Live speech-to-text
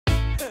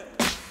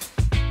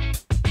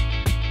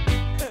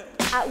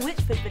At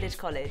Witchford Village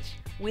College,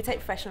 we take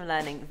professional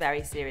learning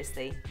very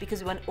seriously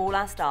because we want all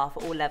our staff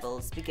at all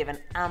levels to be given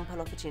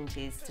ample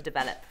opportunities to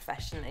develop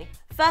professionally.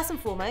 First and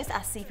foremost,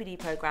 our CPD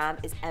programme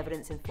is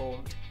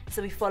evidence-informed,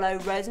 so we follow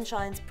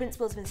Rosenshine's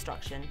Principles of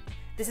Instruction.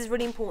 This is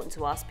really important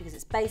to us because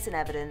it's based on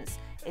evidence,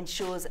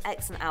 ensures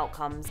excellent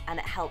outcomes, and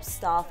it helps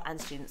staff and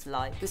students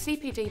alike. The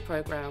CPD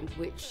programme,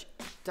 which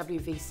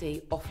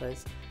WVC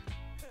offers,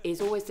 is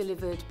always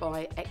delivered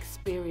by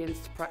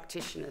experienced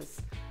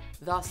practitioners.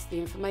 Thus, the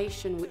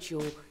information which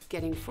you're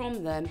getting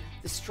from them,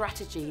 the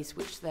strategies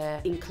which they're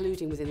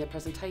including within their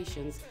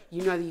presentations,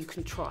 you know that you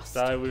can trust.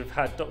 So we've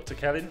had Dr.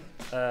 Kellin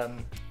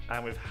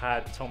and we've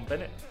had Tom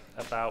Bennett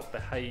about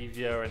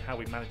behaviour and how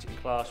we manage it in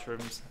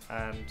classrooms,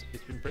 and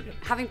it's been brilliant.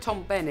 Having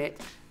Tom Bennett,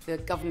 the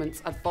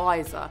government's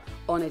advisor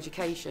on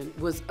education,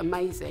 was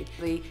amazing.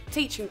 The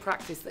teaching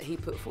practice that he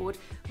put forward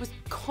was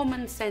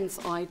common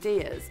sense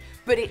ideas,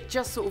 but it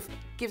just sort of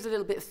gives a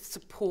little bit of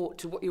support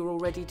to what you're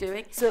already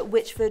doing. So at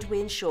Witchford, we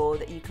ensure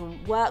that you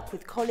can work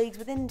with colleagues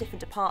within different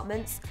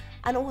departments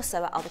and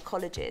also at other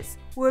colleges.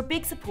 We're a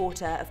big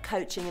supporter of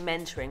coaching and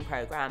mentoring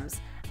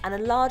programmes, and a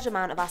large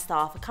amount of our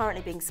staff are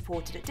currently being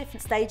supported at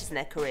different stages in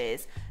their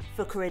careers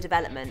for career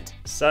development.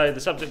 So the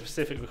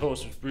subject-specific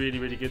course was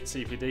really good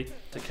CPD.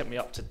 It kept me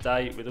up to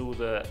date with all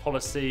the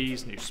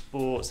policies, new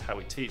sports, how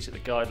we teach it, the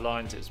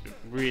guidelines. It's been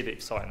really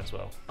exciting as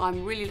well.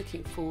 I'm really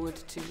looking forward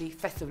to the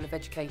Festival of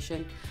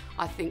Education.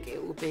 I think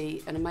it will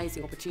be an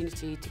amazing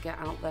opportunity to get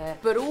out there,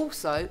 but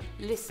also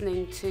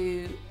listening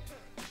to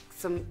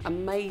some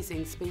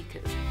amazing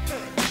speakers.